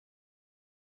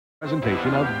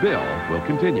Presentation of Bill will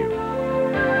continue.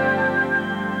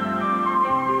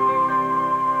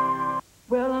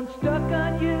 Well, I'm stuck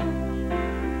on you.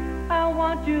 I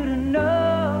want you to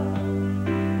know,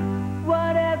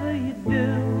 whatever you do,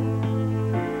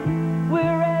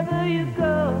 wherever you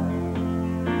go,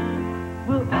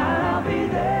 well, I'll be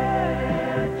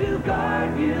there to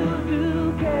guard you,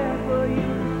 to care for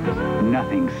you.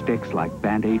 Nothing sticks like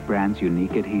Band-Aid brand's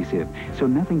unique adhesive, so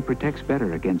nothing protects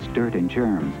better against dirt and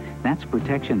germs. That's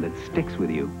protection that sticks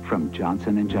with you from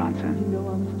Johnson & Johnson. You know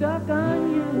I'm stuck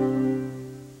on you.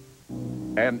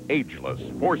 An ageless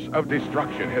force of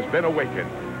destruction has been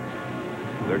awakened.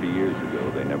 30 years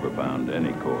ago, they never found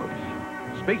any corpse.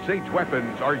 Space-age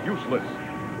weapons are useless.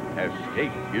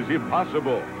 Escape is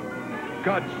impossible.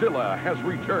 Godzilla has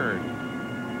returned.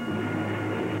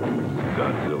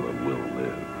 Godzilla will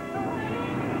live.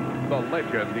 The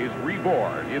legend is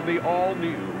reborn in the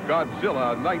all-new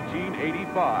Godzilla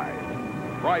 1985.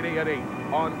 Friday at 8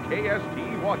 on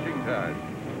KST Washington.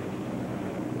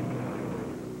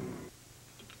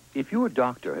 If your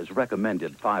doctor has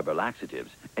recommended fiber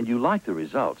laxatives and you like the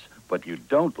results, but you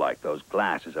don't like those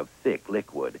glasses of thick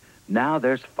liquid, now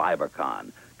there's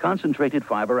FiberCon, concentrated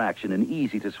fiber action in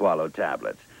easy-to-swallow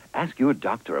tablets. Ask your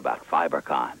doctor about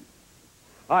FiberCon.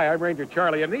 Hi, I'm Ranger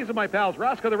Charlie, and these are my pals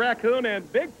Roscoe the Raccoon and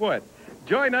Bigfoot.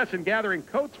 Join us in gathering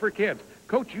coats for kids.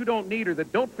 Coats you don't need or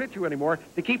that don't fit you anymore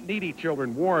to keep needy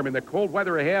children warm in the cold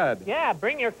weather ahead. Yeah,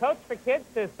 bring your coats for kids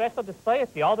to a special display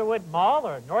at the Alderwood Mall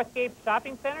or Northgate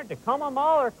Shopping Center, Tacoma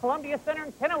Mall, or Columbia Center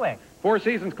in Kennewick. Four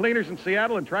Seasons Cleaners in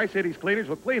Seattle and Tri-Cities Cleaners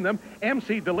will clean them.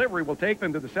 MC Delivery will take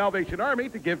them to the Salvation Army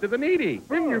to give to the needy.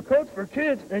 Bring your coats for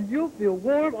kids and you'll feel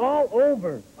warm all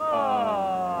over.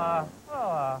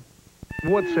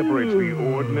 What separates the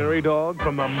ordinary dog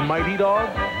from the Mighty Dog?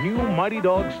 New Mighty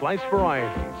Dog Slice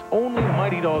Varieties. Only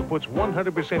Mighty Dog puts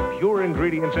 100% pure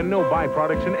ingredients and no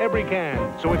byproducts in every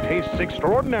can, so it tastes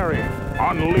extraordinary.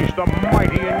 Unleash the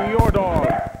mighty in your dog.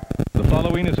 The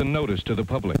following is a notice to the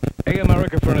public. A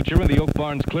America Furniture and the Oak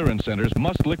Barns clearance centers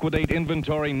must liquidate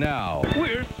inventory now.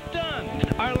 We're stunned.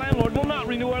 Our landlord will not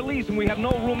renew our lease, and we have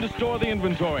no room to store the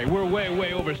inventory. We're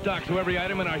way overstocked, so every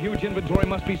item in our huge inventory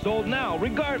must be sold now,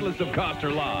 regardless of cost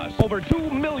or loss. Over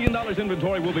 $2 million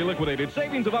inventory will be liquidated,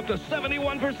 savings of up to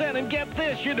 71%. And get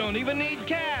this, you don't even need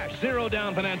cash. Zero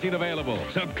down financing available.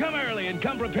 So come early and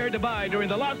come prepared to buy during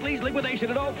the lost lease liquidation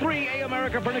at all 3 A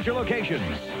America Furniture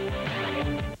locations.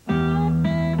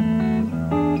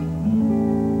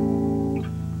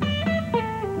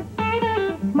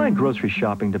 My grocery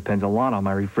shopping depends a lot on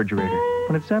my refrigerator.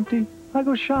 When it's empty, I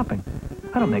go shopping.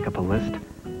 I don't make up a list.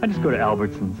 I just go to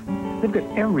Albertsons. They've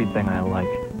got everything I like.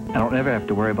 I don't ever have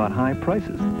to worry about high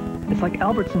prices. It's like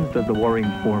Albertsons does the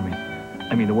worrying for me.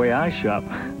 I mean, the way I shop,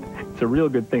 it's a real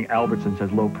good thing Albertsons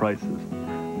has low prices.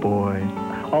 Boy,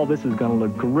 all this is gonna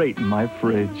look great in my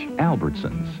fridge.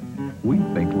 Albertsons. We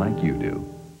think like you do.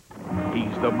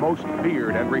 He's the most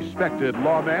feared and respected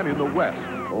lawman in the West.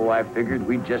 Oh, I figured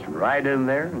we'd just ride in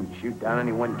there and shoot down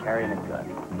anyone carrying a gun.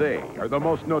 They are the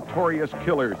most notorious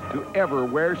killers to ever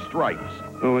wear stripes.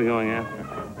 Who are we going after?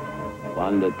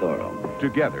 Juan de Toro.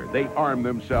 Together, they arm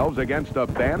themselves against a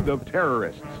band of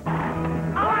terrorists.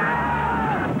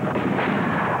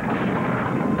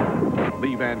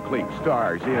 Lee Van Cleef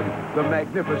stars in The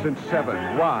Magnificent Seven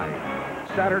Ride,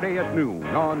 Saturday at noon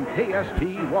on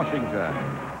KST Washington.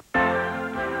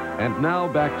 And now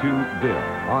back to Bill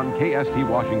on KST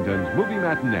Washington's Movie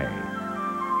Matinee.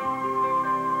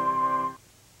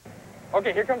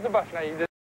 Okay, here comes the bus. Now you just...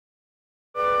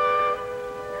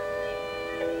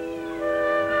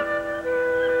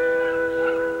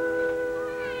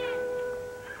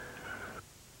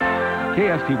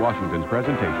 KST Washington's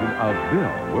presentation of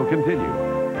Bill will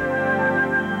continue.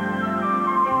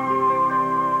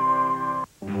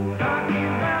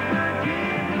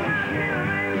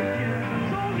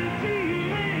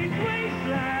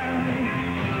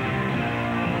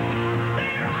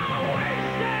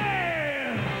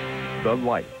 The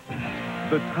light,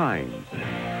 the times,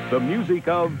 the music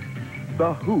of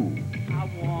The Who. I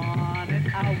want it,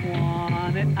 I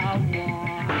want it, I want it.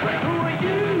 Who are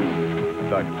you?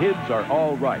 The Kids Are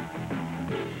All Right.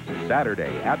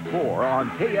 Saturday at 4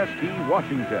 on KST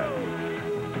Washington.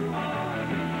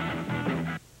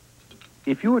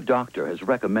 If your doctor has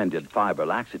recommended fiber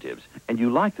laxatives and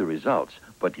you like the results,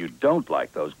 but you don't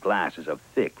like those glasses of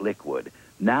thick liquid,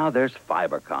 now there's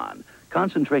FiberCon,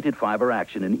 concentrated fiber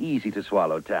action in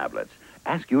easy-to-swallow tablets.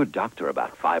 Ask your doctor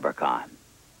about FiberCon.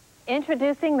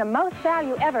 Introducing the most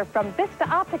value ever from Vista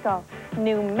Optical.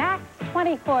 New Max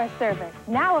 24 service.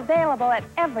 Now available at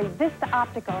every Vista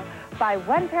Optical. Buy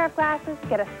one pair of glasses,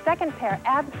 get a second pair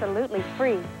absolutely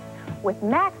free. With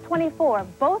Max 24,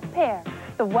 both pair,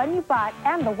 the one you bought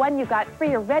and the one you got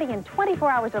free are ready in 24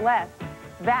 hours or less.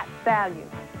 That's value.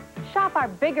 Shop our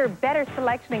bigger, better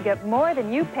selection and get more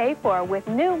than you pay for with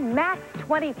new Max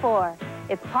 24.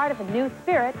 It's part of the new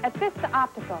spirit at Vista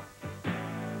Optical.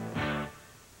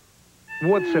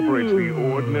 What separates the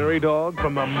ordinary dog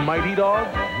from the mighty dog?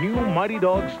 New Mighty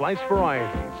Dog Slice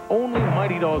Varieties. Only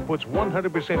Mighty Dog puts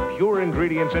 100% pure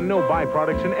ingredients and no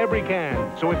byproducts in every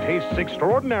can, so it tastes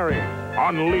extraordinary.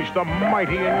 Unleash the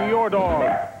mighty in your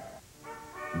dog.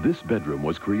 This bedroom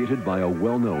was created by a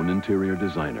well-known interior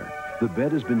designer. The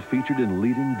bed has been featured in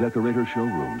leading decorator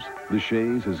showrooms. The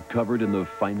chaise is covered in the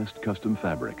finest custom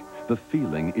fabric. The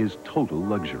feeling is total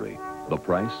luxury. The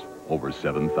price, over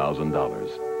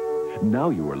 $7,000. Now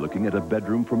you are looking at a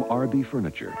bedroom from RB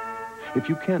Furniture. If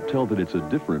you can't tell that it's a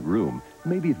different room,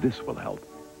 maybe this will help.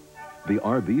 The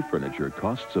RB Furniture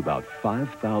costs about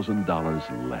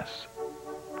 $5,000 less.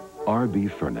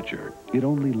 RB Furniture. It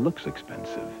only looks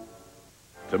expensive.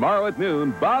 Tomorrow at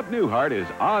noon, Bob Newhart is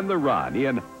on the run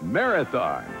in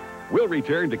Marathon. We'll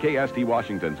return to KST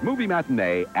Washington's Movie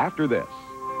Matinee after this.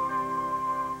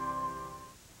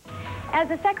 As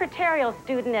a secretarial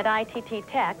student at ITT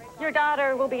Tech, your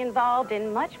daughter will be involved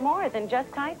in much more than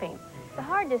just typing. The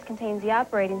hard disk contains the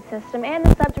operating system and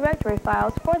the subdirectory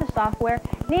files for the software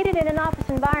needed in an office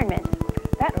environment.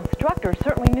 That instructor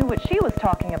certainly knew what she was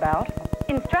talking about.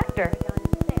 Instructor?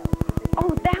 Oh,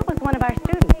 that was one of our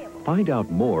students. Find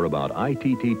out more about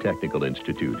ITT Technical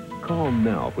Institute. Call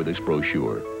now for this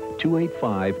brochure.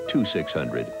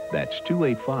 285-2600. That's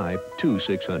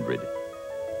 285-2600.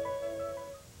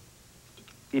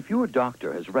 If your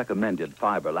doctor has recommended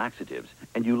fiber laxatives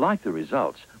and you like the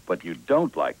results, but you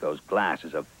don't like those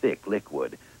glasses of thick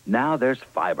liquid, now there's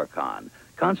FiberCon,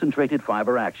 concentrated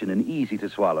fiber action in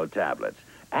easy-to-swallow tablets.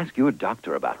 Ask your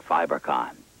doctor about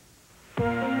FiberCon.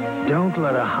 Don't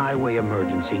let a highway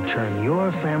emergency turn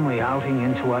your family outing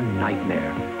into a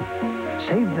nightmare.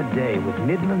 Save the day with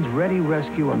Midland's Ready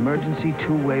Rescue Emergency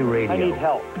Two-Way Radio. I need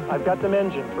help. I've got some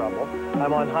engine trouble.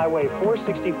 I'm on Highway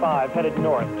 465 headed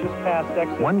north, just past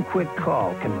exit. One quick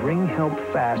call can bring help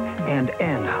fast and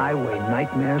end highway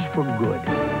nightmares for good.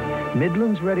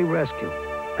 Midland's Ready Rescue.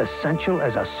 Essential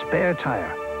as a spare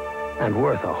tire. And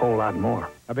worth a whole lot more.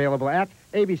 Available at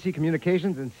ABC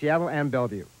Communications in Seattle and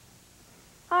Bellevue.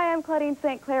 Hi, I'm Claudine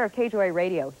St. Clair of KJOA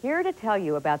Radio, here to tell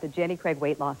you about the Jenny Craig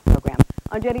Weight Loss Program.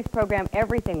 On Jenny's program,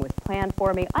 everything was planned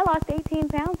for me. I lost 18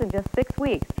 pounds in just 6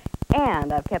 weeks,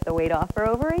 and I've kept the weight off for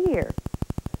over a year.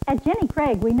 At Jenny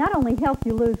Craig, we not only help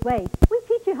you lose weight, we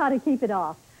teach you how to keep it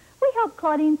off. We help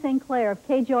Claudine St. Clair of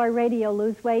KJOA Radio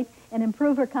lose weight and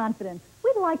improve her confidence.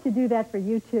 We'd like to do that for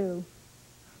you, too.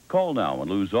 Call now and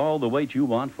lose all the weight you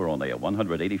want for only a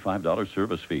 $185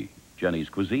 service fee. Jenny's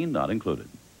cuisine not included.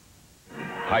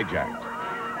 Hijacked.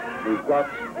 We've got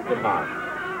demand.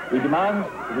 We demand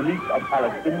the release of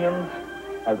Palestinians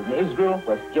as in Israel,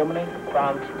 West Germany,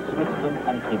 France, Switzerland,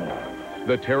 and Kenya.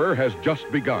 The terror has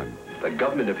just begun. The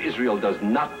government of Israel does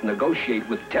not negotiate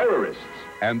with terrorists.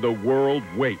 And the world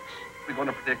waits. We're going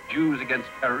to protect Jews against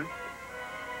terrorists,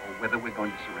 or whether we're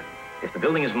going to surrender. If the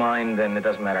building is mine, then it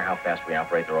doesn't matter how fast we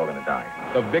operate, they're all going to die.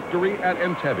 The victory at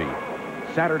Entebbe.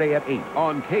 Saturday at 8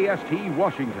 on KST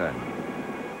Washington.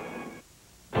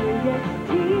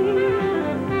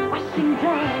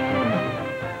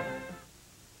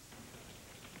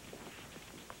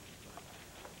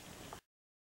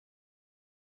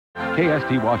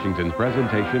 KST Washington's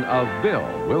presentation of Bill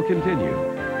will continue.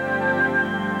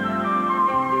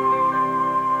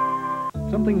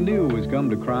 Something new has come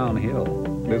to Crown Hill.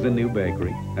 There's a new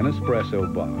bakery, an espresso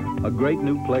bar, a great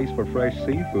new place for fresh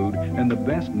seafood, and the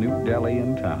best new deli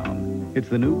in town. It's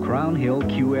the new Crown Hill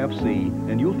QFC,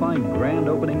 and you'll find grand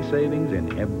opening savings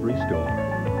in every store.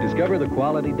 Discover the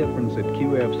quality difference at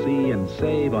QFC and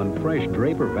save on fresh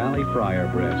Draper Valley fryer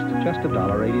breast, just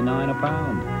 $1.89 a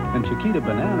pound. And Chiquita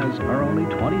bananas are only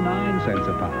 29 cents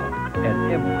a pound at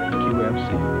every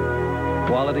QFC.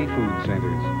 Quality Food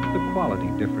Centers, the quality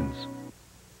difference.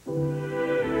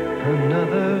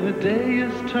 Another day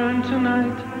is turned to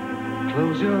night.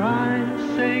 Close your eyes,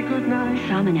 say goodnight.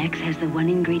 Sominex has the one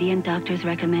ingredient doctors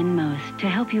recommend most to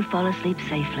help you fall asleep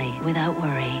safely without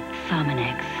worry.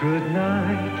 Sominex. Good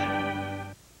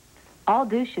night. All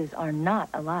douches are not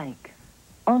alike.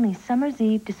 Only Summer's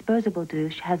Eve Disposable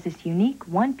Douche has this unique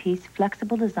one-piece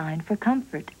flexible design for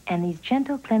comfort and these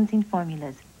gentle cleansing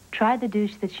formulas. Try the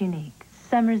douche that's unique.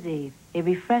 Summer's Eve. It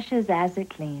refreshes as it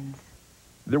cleans.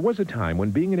 There was a time when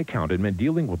being an accountant meant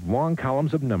dealing with long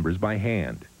columns of numbers by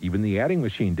hand. Even the adding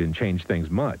machine didn't change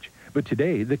things much. But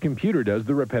today, the computer does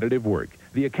the repetitive work.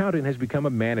 The accountant has become a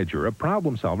manager, a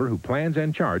problem solver who plans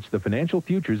and charts the financial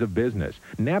futures of business.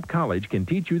 Knapp College can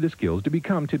teach you the skills to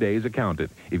become today's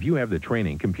accountant. If you have the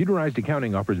training, computerized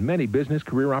accounting offers many business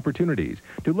career opportunities.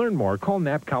 To learn more, call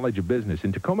Knapp College of Business.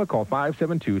 In Tacoma, call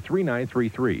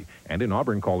 572-3933. And in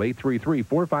Auburn, call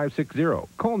 833-4560.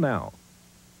 Call now.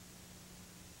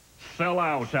 Sell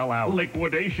out. Sell out.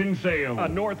 Liquidation sale. A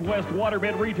Northwest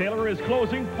waterbed retailer is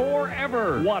closing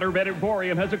forever. Waterbed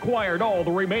Emporium has acquired all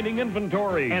the remaining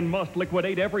inventory and must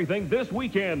liquidate everything this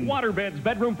weekend. Waterbeds,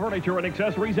 bedroom furniture, and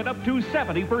accessories at up to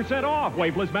 70% off.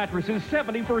 Waveless mattresses,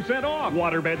 70% off.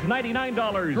 Waterbeds,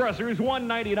 $99. Dressers,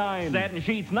 $199. Satin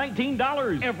sheets,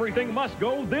 $19. Everything must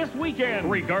go this weekend,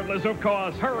 regardless of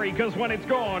cost. Hurry, because when it's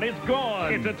gone, it's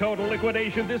gone. It's a total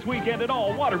liquidation this weekend at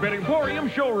all Waterbed Emporium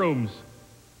showrooms.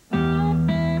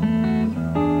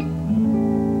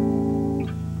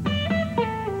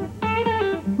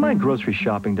 My grocery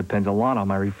shopping depends a lot on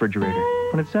my refrigerator.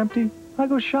 When it's empty, I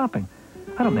go shopping.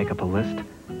 I don't make up a list.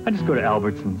 I just go to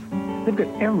Albertsons. They've got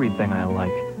everything I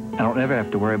like. I don't ever have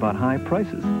to worry about high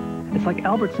prices. It's like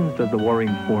Albertsons does the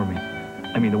worrying for me.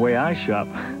 I mean, the way I shop,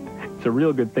 it's a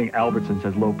real good thing Albertsons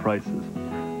has low prices.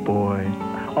 Boy,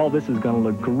 all this is going to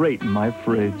look great in my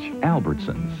fridge.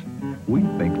 Albertsons. We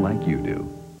think like you do.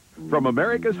 From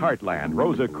America's heartland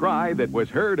rose a cry that was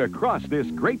heard across this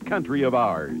great country of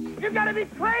ours. You gotta be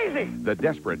crazy! The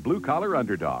desperate blue-collar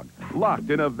underdog, locked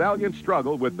in a valiant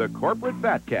struggle with the corporate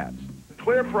fat cats.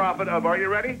 Clear profit of, are you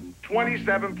ready?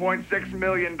 $27.6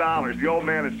 million. The old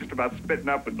man is just about spitting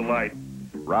up with delight.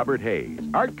 Robert Hayes,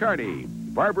 Art Carney,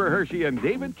 Barbara Hershey, and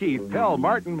David Keith tell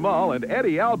Martin Mull and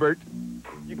Eddie Albert,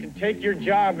 You can take your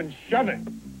job and shove it.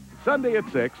 Sunday at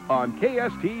 6 on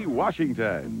KST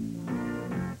Washington.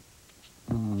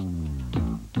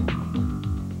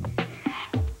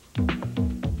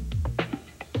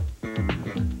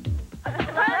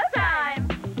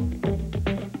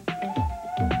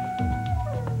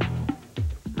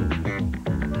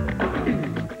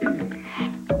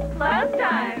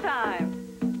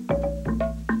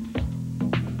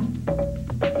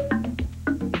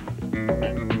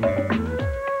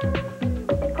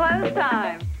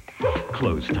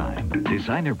 Clothestime.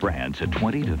 Designer brands at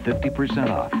 20 to 50%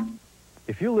 off.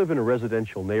 If you live in a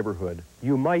residential neighborhood,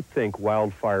 you might think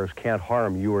wildfires can't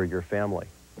harm you or your family.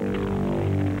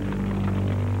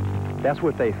 That's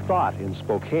what they thought in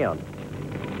Spokane.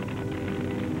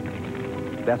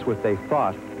 That's what they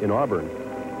thought in Auburn.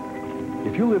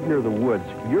 If you live near the woods,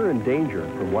 you're in danger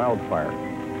from wildfire.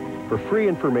 For free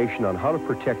information on how to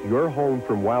protect your home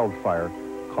from wildfire,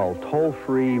 call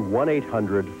toll-free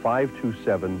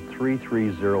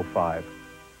 1-800-527-3305.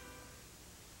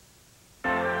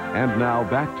 And now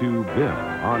back to Bill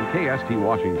on KST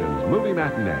Washington's Movie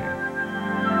Matinee.